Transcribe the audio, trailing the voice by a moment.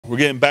We're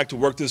getting back to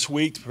work this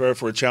week to prepare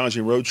for a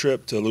challenging road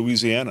trip to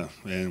Louisiana,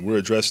 and we're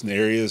addressing the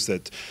areas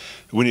that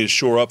we need to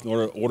shore up in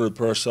order to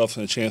put ourselves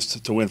in a chance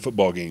to win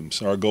football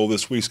games. Our goal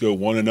this week is to go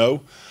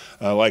 1-0,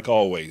 like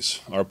always.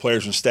 Our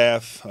players and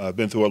staff have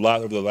been through a lot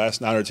over the last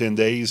 9 or 10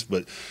 days,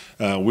 but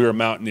we're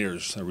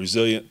Mountaineers,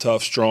 resilient,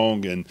 tough,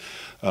 strong, and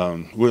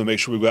we're going to make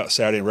sure we go out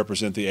Saturday and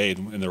represent the A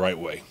in the right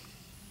way.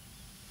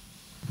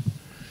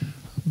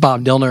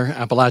 Bob Dillner,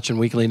 Appalachian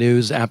Weekly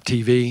News, App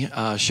TV.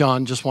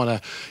 Sean, just want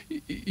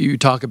to, you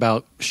talk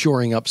about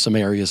shoring up some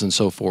areas and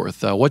so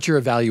forth. What's your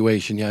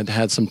evaluation? You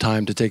had some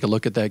time to take a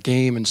look at that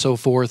game and so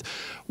forth.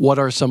 What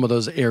are some of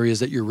those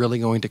areas that you're really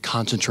going to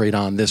concentrate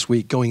on this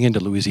week going into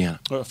Louisiana?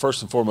 Well,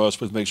 first and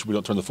foremost, let's make sure we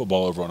don't turn the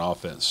football over on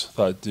offense. I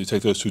thought to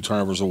take those 2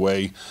 turnovers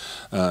away,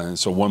 and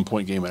it's a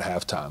 1-point game at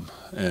halftime.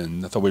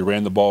 And I thought we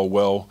ran the ball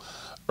well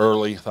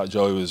early. I thought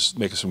Joey was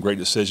making some great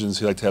decisions.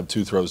 He'd like to have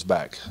 2 throws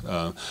back.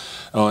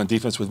 On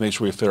defense, we make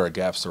sure we fit our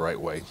gaps the right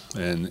way.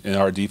 And in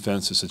our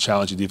defense, it's a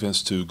challenging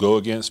defense to go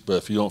against, but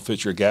if you don't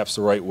fit your gaps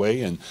the right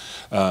way, and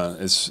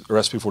it's a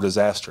recipe for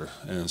disaster.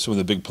 And some of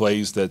the big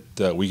plays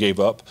that we gave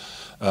up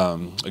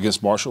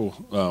against Marshall,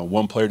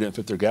 one player didn't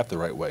fit their gap the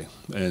right way.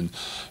 And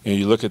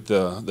you look at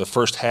the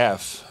first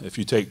half, if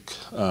you take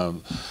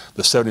the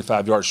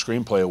 75-yard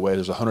screenplay away,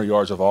 there's 100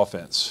 yards of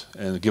offense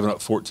and giving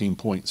up 14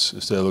 points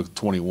instead of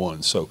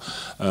 21. So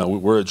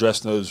we're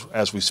addressing those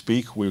as we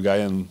speak. We got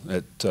in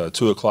at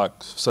 2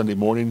 o'clock Sunday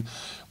morning.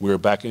 We were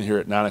back in here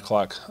at 9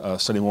 o'clock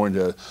Sunday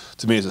morning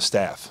to meet as a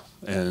staff.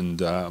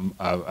 And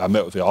I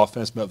met with the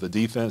offense, met with the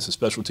defense and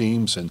special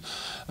teams, and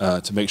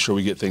to make sure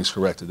we get things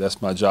corrected.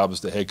 That's my job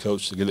as the head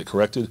coach, to get it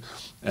corrected,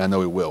 and I know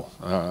we will.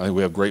 I think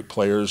we have great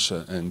players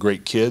and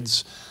great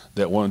kids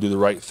that want to do the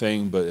right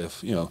thing, but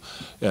if you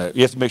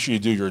have to make sure you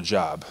do your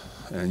job,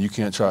 and you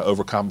can't try to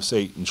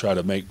overcompensate and try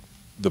to make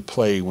the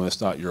play when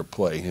it's not your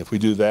play. If we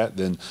do that,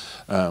 then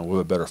we'll have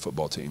a better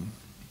football team.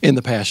 In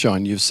the past,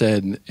 Sean, you've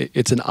said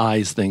it's an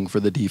eyes thing for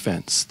the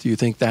defense. Do you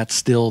think that's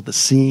still the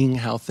seeing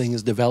how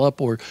things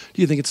develop, or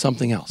do you think it's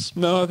something else?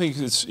 No, I think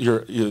it's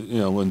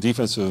when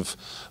defensive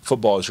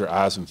football is your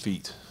eyes and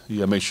feet. You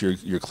got to make sure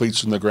your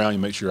cleats are in the ground. You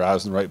make sure your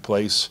eyes in the right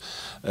place.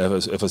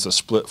 If it's a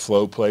split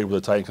flow play where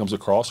the tight end comes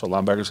across, our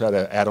linebackers got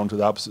to add on to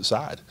the opposite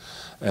side.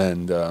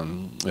 And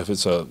if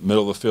it's a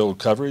middle of the field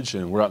coverage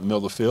and we're out in the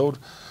middle of the field,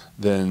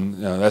 then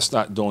that's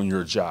not doing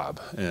your job.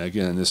 And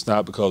again, it's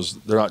not because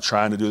they're not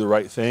trying to do the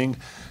right thing.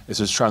 It's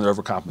just trying to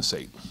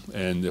overcompensate.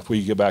 And if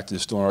we get back to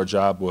just doing our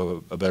job, we'll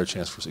have a better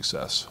chance for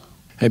success.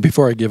 Hey,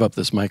 before I give up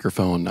this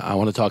microphone, I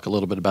want to talk a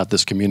little bit about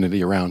this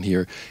community around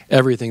here,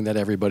 everything that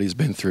everybody's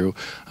been through.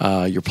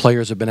 Your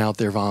players have been out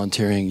there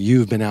volunteering.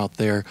 You've been out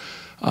there.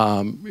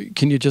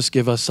 Can you just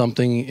give us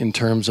something in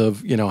terms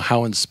of,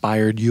 how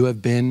inspired you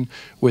have been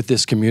with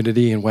this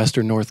community in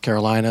Western North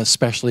Carolina,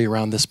 especially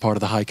around this part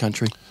of the high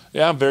country?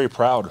 Yeah, I'm very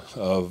proud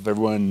of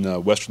everyone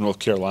in Western North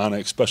Carolina,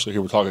 especially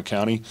here in Watauga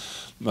County.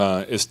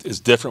 It's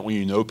different when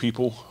you know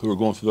people who are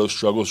going through those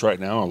struggles right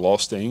now and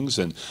lost things,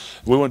 and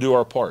we want to do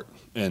our part.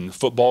 And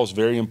football is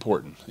very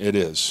important. It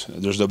is.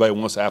 There's nobody who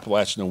wants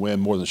Appalachian to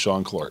win more than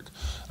Sean Clark.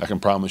 I can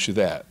promise you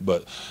that.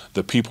 But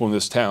the people in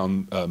this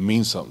town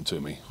mean something to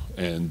me,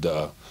 and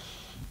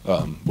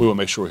we will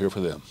make sure we're here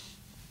for them.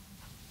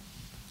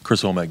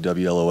 Chris Olmec,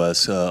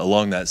 WLOS.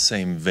 Along that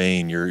same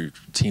vein, your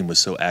team was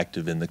so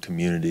active in the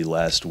community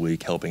last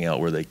week, helping out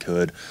where they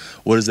could.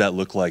 What does that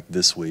look like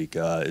this week?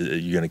 Are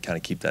you going to kind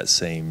of keep that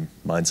same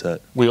mindset?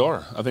 We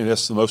are. I think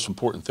that's the most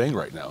important thing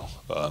right now,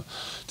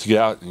 to get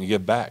out and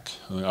give back.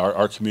 I mean,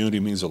 our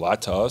community means a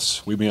lot to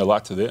us. We mean a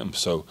lot to them.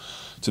 So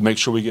to make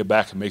sure we get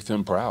back and make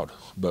them proud.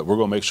 But we're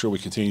going to make sure we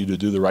continue to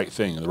do the right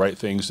thing. And the right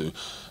thing is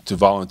to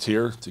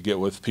volunteer, to get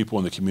with people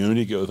in the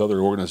community, get with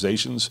other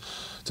organizations,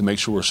 to make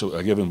sure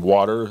we're giving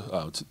water.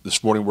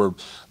 This morning we're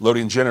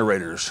loading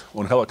generators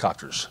on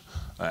helicopters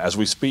as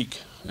we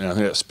speak. And I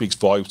think that speaks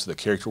volumes to the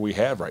character we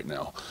have right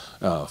now.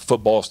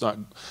 Football is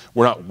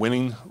we're not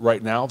winning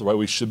right now the way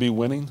we should be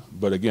winning.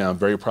 But again, I'm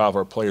very proud of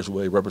our players, the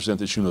way they represent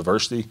this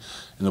university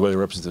and the way they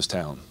represent this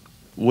town.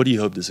 What do you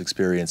hope this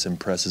experience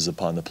impresses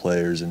upon the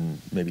players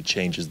and maybe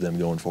changes them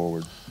going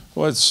forward?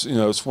 Well, it's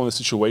one of the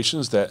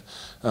situations that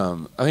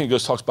I think it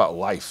talks about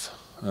life,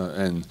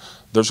 and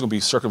there's going to be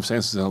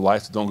circumstances in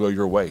life that don't go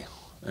your way.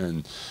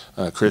 And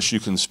Chris,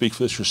 you can speak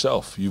for this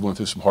yourself. You went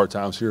through some hard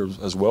times here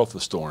as well with the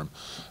storm.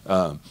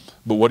 But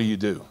what do?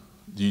 Do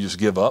you just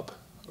give up,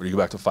 or do you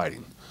go back to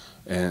fighting?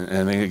 And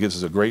I think it gives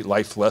us a great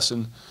life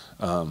lesson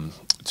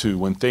to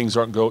when things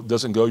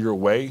doesn't go your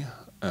way.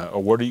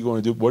 Or what are you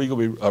going to do? What are you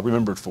going to be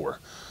remembered for?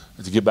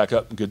 To get back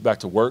up and get back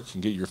to work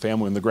and get your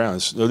family in the ground.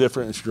 It's no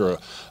different if you're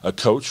a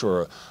coach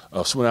or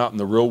someone out in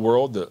the real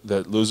world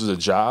that loses a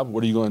job.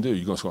 What are you going to do?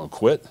 You're just going to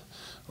quit,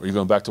 or are you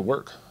going back to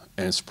work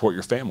and support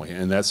your family?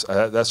 And that's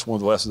one of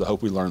the lessons I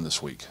hope we learn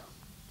this week.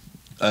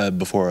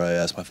 Before I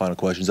ask my final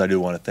questions, I do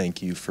want to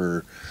thank you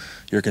for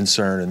your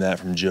concern and that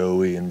from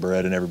Joey and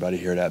Brett and everybody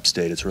here at App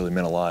State. It's really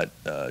meant a lot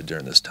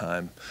during this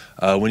time.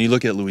 When you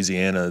look at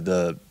Louisiana,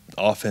 the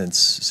offense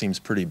seems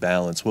pretty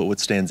balanced.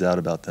 What stands out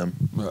about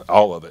them?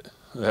 All of it.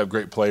 They have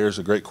great players,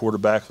 a great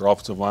quarterback. Their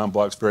offensive line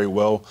blocks very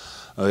well.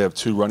 They have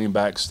 2 running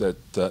backs that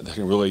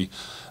can really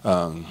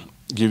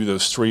give you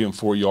those 3 and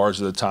 4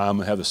 yards at a time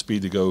and have the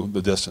speed to go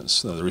the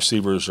distance. The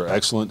receivers are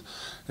excellent,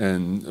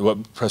 and what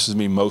impresses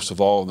me most of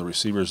all in the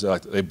receivers,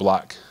 they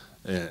block,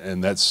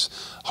 and that's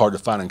hard to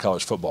find in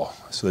college football.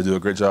 So they do a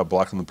great job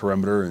blocking the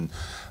perimeter.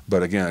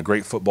 But again, a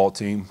great football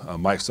team.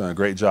 Mike's done a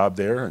great job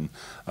there, and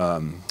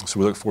so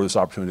we look forward to this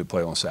opportunity to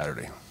play on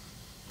Saturday.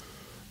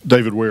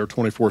 David Ware,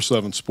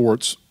 24/7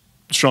 Sports.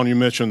 Sean, you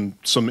mentioned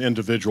some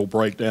individual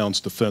breakdowns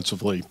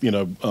defensively.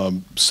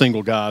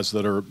 Single guys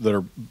that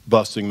are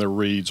busting their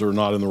reads or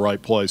not in the right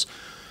place.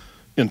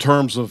 In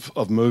terms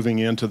of moving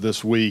into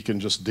this week and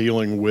just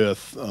dealing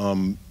with,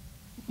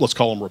 let's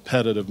call them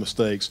repetitive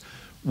mistakes,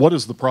 what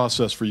is the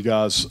process for you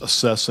guys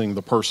assessing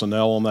the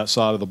personnel on that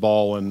side of the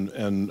ball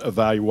and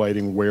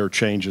evaluating where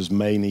changes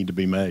may need to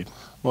be made?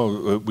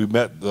 Well, we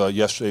met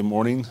yesterday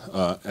morning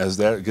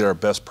get our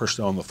best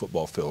personnel on the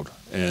football field.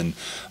 And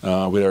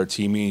we had our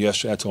team meeting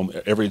yesterday. I told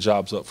them every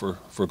job's up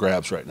for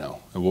grabs right now.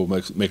 And we'll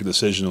make a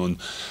decision on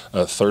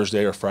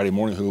Thursday or Friday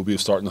morning who will be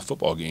starting the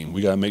football game.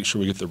 We got to make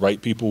sure we get the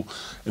right people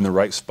in the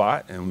right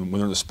spot, and when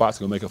they're in the spot, to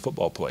go make a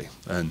football play.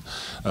 And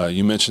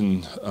you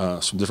mentioned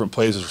some different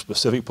plays or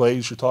specific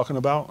plays you're talking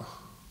about.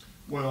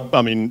 Well,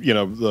 I mean,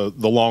 the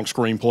long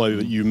screen play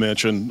that you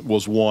mentioned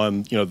was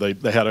one.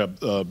 They had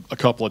a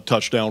couple of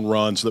touchdown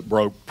runs that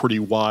broke pretty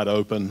wide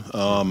open.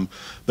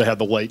 They had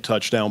the late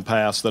touchdown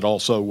pass that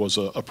also was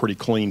a pretty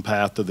clean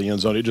path to the end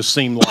zone. It just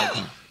seemed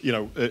like,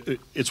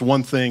 it's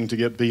one thing to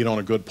get beat on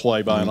a good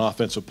play by an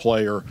offensive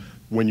player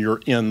when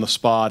you're in the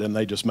spot and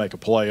they just make a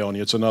play on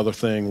you. It's another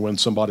thing when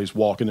somebody's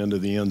walking into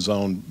the end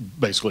zone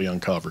basically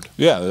uncovered.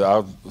 Yeah,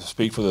 I'll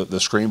speak for the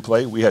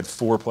screenplay. We had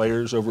 4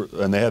 players over,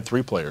 and they had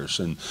 3 players,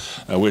 and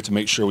we had to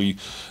make sure we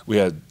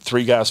had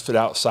 3 guys fit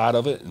outside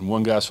of it, and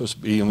 1 guy supposed to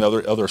be on the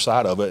other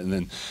side of it. And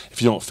then if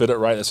you don't fit it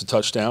right, that's a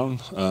touchdown.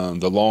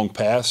 The long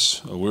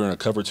pass, we were in a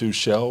cover 2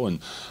 shell, and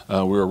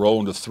we were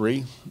rolling to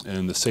 3,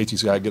 and the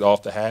safety's got to get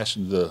off the hash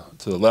and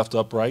to the left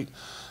upright.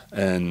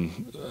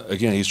 And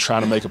again, he's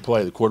trying to make a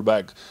play. The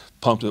quarterback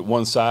pumped it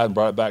one side and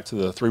brought it back to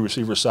the 3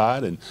 receiver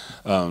side, and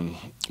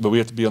but we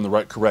have to be on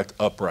the correct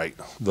upright.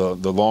 The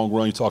long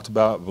run you talked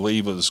about, I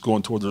believe, was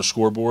going toward their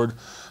scoreboard.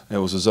 And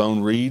it was a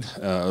zone read,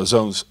 a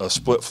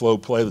split flow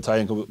play. The tight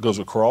end goes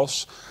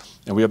across,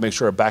 and we have to make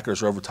sure our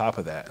backers are over top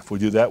of that. If we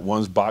do that,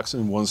 one's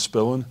boxing, one's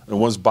spilling,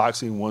 and one's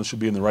boxing, one should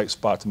be in the right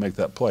spot to make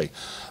that play.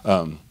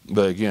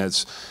 But again,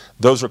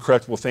 those are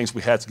correctable things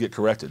we had to get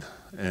corrected,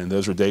 and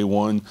those are day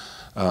one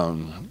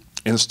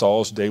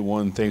installs, day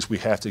one things we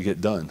have to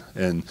get done.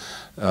 And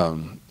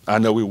I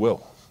know we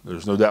will.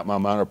 There's no doubt in my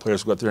mind our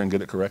players will go out there and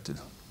get it corrected.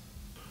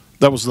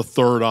 That was the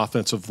 3rd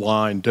offensive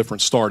line,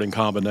 different starting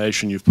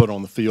combination you've put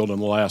on the field in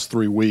the last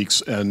 3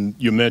 weeks. And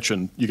you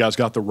mentioned you guys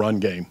got the run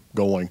game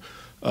going.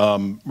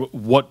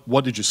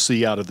 What did you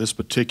see out of this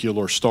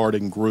particular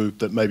starting group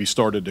that maybe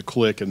started to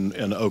click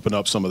and open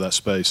up some of that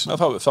space? I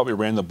thought we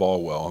ran the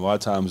ball well. A lot of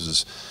times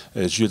is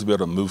you have to be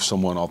able to move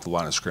someone off the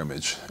line of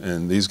scrimmage.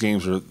 And these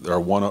games are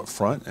one up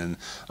front. And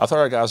I thought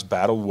our guys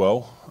battled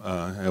well.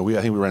 I think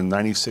we ran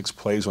 96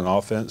 plays on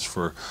offense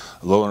for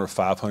a little under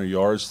 500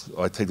 yards.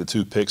 I take the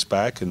 2 picks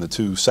back and the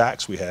 2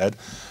 sacks we had.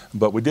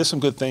 But we did some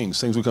good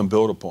things we can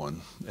build upon.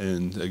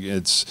 And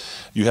again,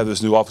 you have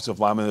this new offensive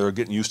linemen that are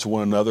getting used to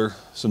one another.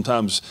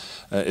 Sometimes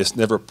it's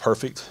never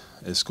perfect.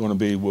 It's going to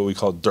be what we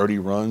call dirty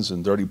runs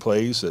and dirty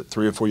plays. At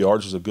 3 or 4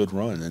 yards is a good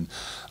run. And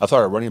I thought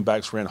our running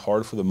backs ran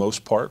hard for the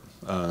most part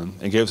and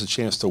gave us a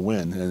chance to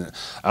win. And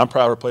I'm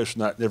proud of our players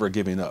for never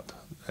giving up.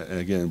 And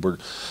again, we're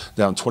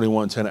down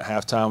 21-10 at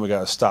halftime. We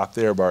got to stop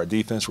there by our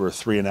defense. We're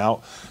 3 and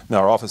out. Now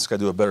our offense has got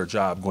to do a better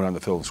job going down the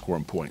field and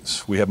scoring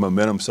points. We had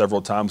momentum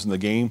several times in the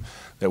game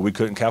that we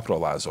couldn't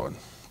capitalize on.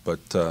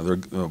 But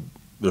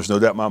there's no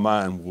doubt in my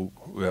mind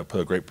we'll have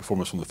put a great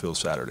performance on the field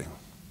Saturday.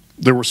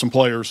 There were some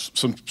players,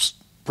 some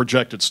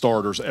projected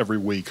starters every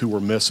week who were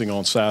missing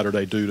on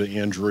Saturday due to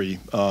injury.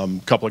 A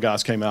couple of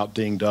guys came out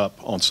dinged up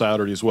on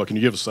Saturday as well. Can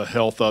you give us a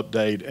health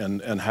update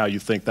and how you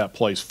think that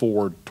plays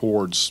forward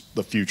towards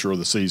the future of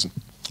the season?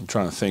 I'm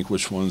trying to think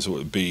which ones it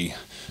would be.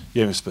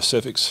 You have any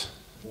specifics?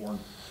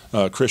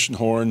 Christian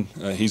Horn,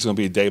 he's going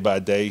to be day by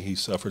day. He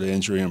suffered an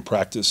injury in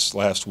practice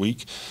last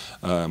week.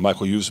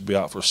 Michael Hughes will be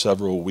out for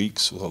several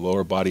weeks with a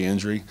lower body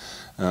injury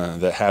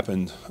that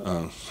happened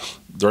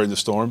during the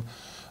storm.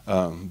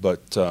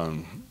 But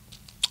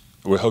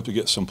we hope to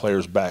get some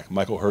players back.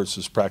 Michael Hurts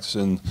is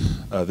practicing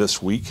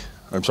this week.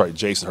 I'm sorry,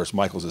 Jason Hurts.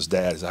 Michael's his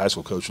dad. He's a high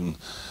school coach in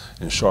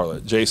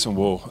Charlotte. Jason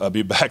will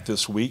be back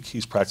this week.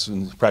 He's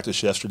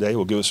practiced yesterday.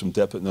 Will give us some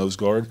depth at nose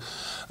guard.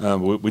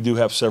 We do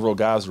have several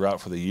guys that are out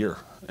for the year,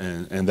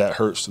 and that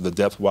hurts the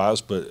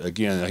depth-wise. But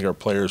again, I think our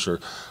players are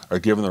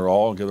giving their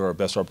all and giving our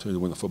best opportunity to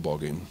win the football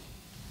game.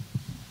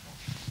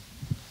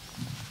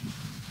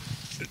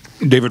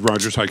 David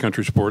Rogers, High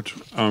Country Sports.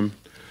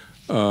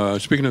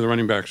 Speaking of the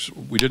running backs,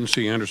 we didn't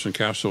see Anderson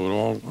Castle at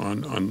all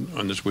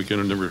on this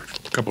weekend, and there were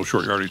a couple of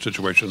short yardage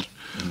situations.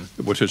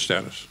 Mm-hmm. What's his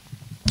status?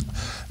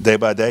 day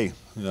by day.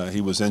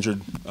 He was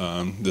injured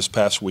this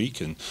past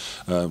week, and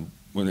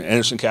when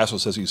Anderson Castle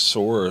says he's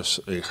sore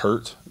or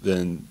hurt,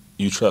 then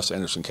you trust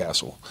Anderson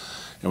Castle.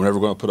 And we're never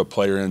going to put a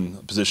player in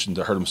a position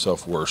to hurt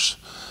himself worse.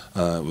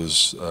 It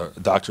was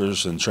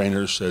doctors and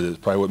trainers said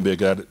it probably wouldn't be a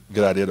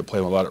good idea to play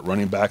him a lot at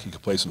running back. He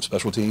could play some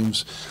special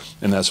teams,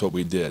 and that's what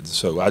we did.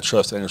 So I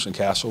trust Anderson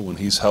Castle. When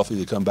he's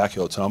healthy to come back,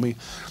 he'll tell me,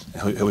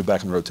 and he'll be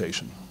back in the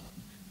rotation.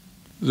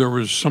 There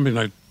was something,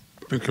 I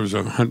think it was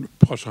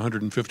plus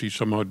 150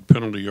 some odd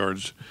penalty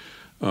yards.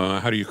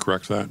 How do you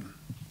correct that?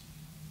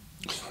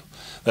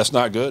 That's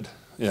not good.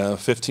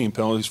 15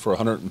 penalties for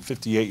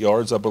 158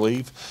 yards, I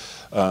believe.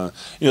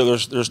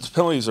 There's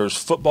penalties. There's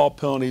football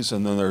penalties,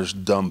 and then there's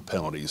dumb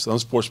penalties.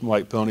 Those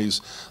unsportsmanlike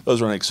penalties,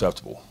 those are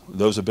unacceptable.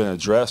 Those have been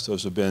addressed.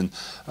 Those have been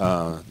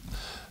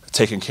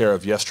taken care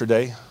of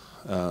yesterday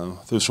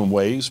through some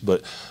ways.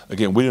 But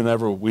again, we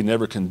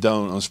never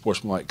condone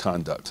unsportsmanlike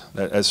conduct.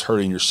 That's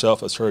hurting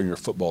yourself. That's hurting your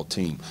football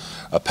team.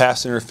 A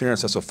pass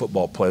interference, that's a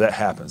football play. That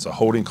happens. A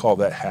holding call,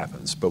 that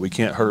happens. But we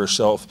can't hurt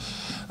ourselves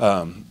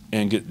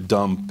and get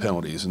dumb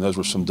penalties. And those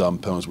were some dumb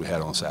penalties we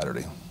had on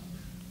Saturday.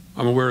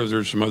 I'm aware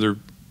there's some other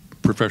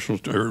professionals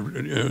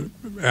or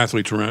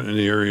athletes around in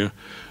the area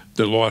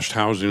that lost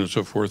housing and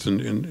so forth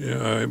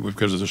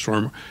because of the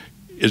storm.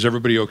 Is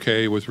everybody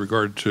okay with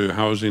regard to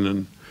housing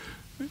and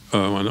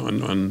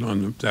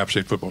on the App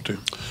State football team?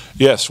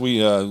 Yes, we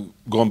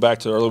going back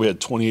to earlier, we had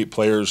 28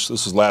 players.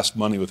 This is last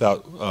Monday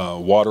without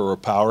water or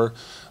power.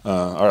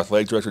 Our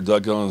athletic director,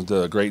 Doug Gillens,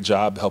 did a great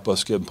job to help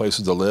us get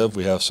places to live.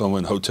 We have some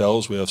in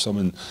hotels. We have some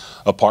in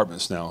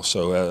apartments now.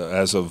 So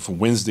as of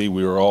Wednesday,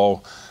 we were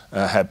all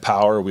had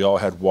power. We all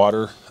had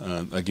water.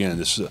 Again,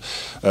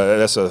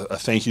 that's a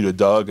thank you to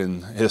Doug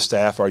and his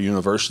staff, our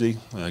university.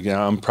 Again,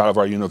 I'm proud of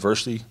our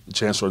university,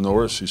 Chancellor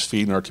Norris, who's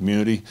feeding our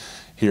community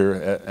here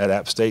at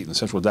App State and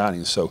Central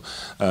Dining. So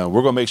we're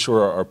going to make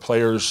sure our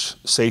players'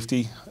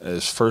 safety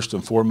is first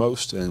and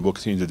foremost, and we'll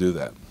continue to do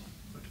that.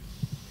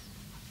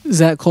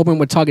 Zach Colburn,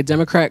 Watauga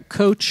Democrat.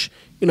 Coach,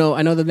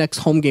 I know the next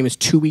home game is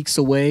 2 weeks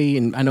away,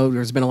 and I know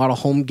there's been a lot of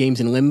home games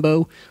in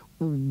limbo.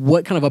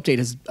 What kind of update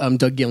has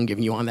Doug Gillen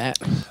given you on that?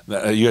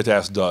 You have to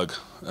ask Doug.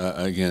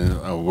 Again,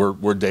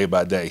 we're day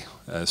by day.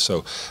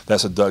 So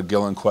that's a Doug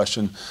Gillen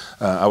question.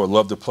 I would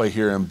love to play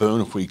here in Boone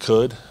if we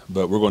could,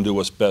 but we're going to do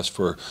what's best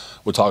for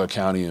Watauga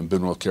County and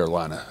Boone, North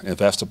Carolina. And if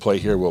that's to play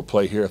here, we'll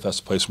play here. If that's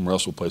to play somewhere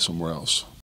else, we'll play somewhere else.